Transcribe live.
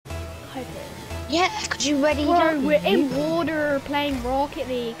hope it is. Yeah, because you ready. Bro, we're in water playing Rocket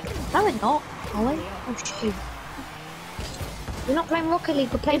League. No, we're not. Are we? Oh, shoot. We're not playing Rocket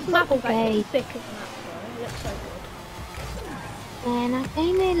League, we're playing football game. Thick as that, bro. It looks so good. And I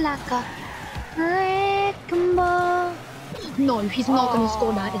came in like a wrecking ball. No, he's not going to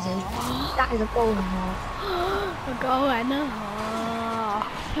score that, is he? That is a goal and a half. A goal and a half.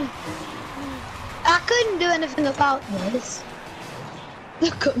 I couldn't do anything about this.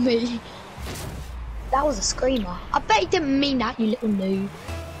 Look at me. That was a screamer. I bet he didn't mean that, you little noob.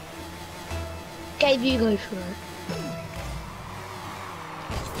 Gabe, you go for it.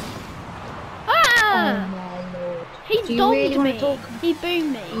 Ah! Oh my lord. He domed me. He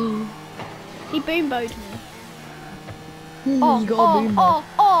boomed me. Mm. He boom-bowed me. You got a boom.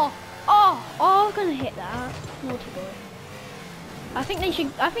 I'm gonna hit that. Naughty boy. I think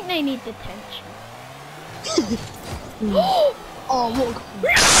they need detention. Oh, what?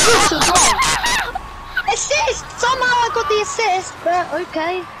 Assist! Somehow I got the assist, but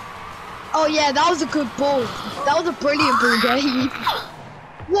okay. Oh yeah, that was a good ball. That was a brilliant ball, Gabe.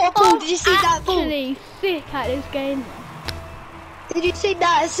 What ball? Did you see that ball? I'm actually sick at this game. Did you see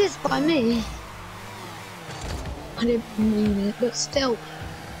that assist by me? I didn't mean it, but still.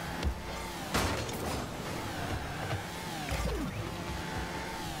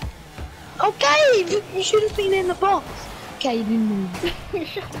 Okay, you should have been in the box. Okay, you didn't move.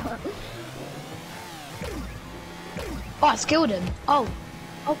 Shut up. Oh, I skilled him. Oh.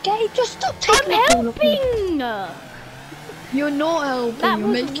 Okay, just stop taking I'm the ball off me. helping! You're not helping. That You're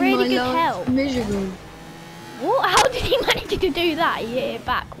was making really my good life help. miserable. What? How did he manage to do that? He hit it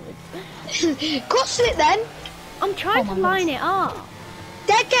backwards. Cross it then. I'm trying to line it up.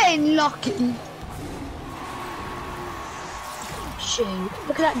 They're getting lucky. Shoot.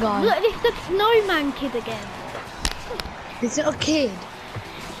 Look at that guy. Look, it's the snowman kid again. It's not a kid.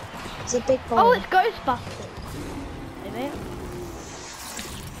 It's a big boy. Oh, it's Ghostbusters. Is it?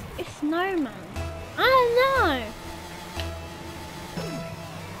 It's snowman. I don't know.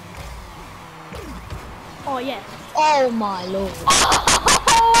 Oh, yes. Oh my lord.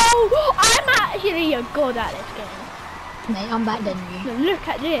 Oh, I'm actually a god at this game. Mate, I'm better than you. No, look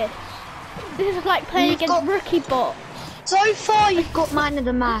at this. This is like playing against rookie bots. So far, you've got man of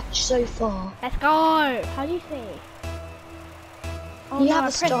the match. So far. Let's go. How do you see? Oh, You no, have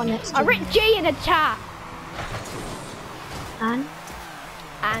a star next to I you. wrote G in the chat. And?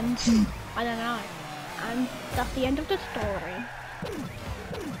 I don't know. And that's the end of the story.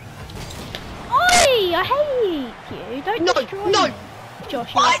 Oi! I hate you. Don't destroy me.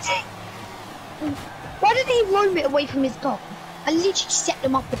 Josh. Why did he roam it away from his goal? I literally set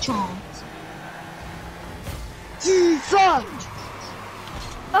them up a chance. Defense!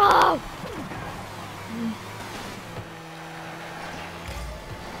 Oh!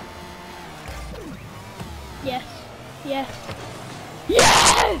 Yes. Yes.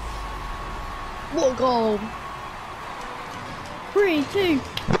 Yes! What a goal! 3-2.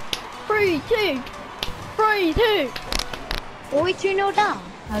 3-2. 3-2. Are we 2-0 down?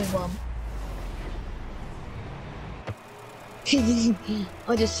 Oh, well.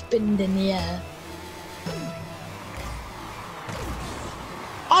 I just spinned in the air.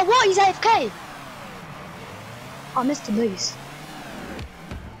 Oh, what? He's AFK! I missed the boost.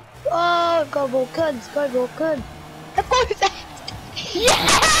 Oh, go ball, kids, go ball, kids. The ball is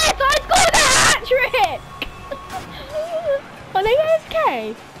Yes! I scored a hat-trick! Are they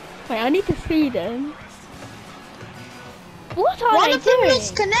AFK? Wait, I need to see them. What are One they of them doing?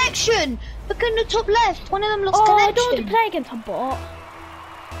 lost connection! Look in the top left, one of them lost I connection. don't want to play against a bot.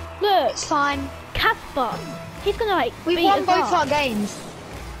 Look, It's fine. Casper. He's gonna like We've beat won us both up. our games.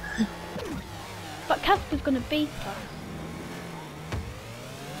 But Casper's gonna beat us.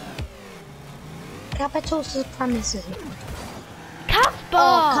 Capital supremacy. Casper!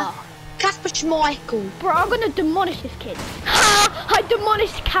 Oh, Casper Schmeichel. Bro, I'm gonna demolish this kid. Ha! I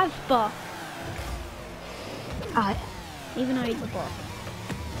demolished Casper. Alright. Even though he's a bot.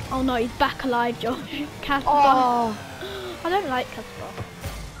 Oh no, he's back alive, Josh. Casper. Oh. I don't like Casper.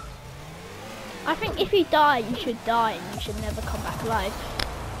 I think if you die, you should die and you should never come back alive.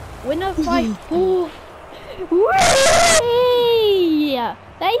 Winner fight fourth. Whee!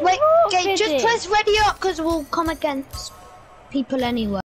 They Wait, okay, forfeited. just press ready up because we'll come against people anyway.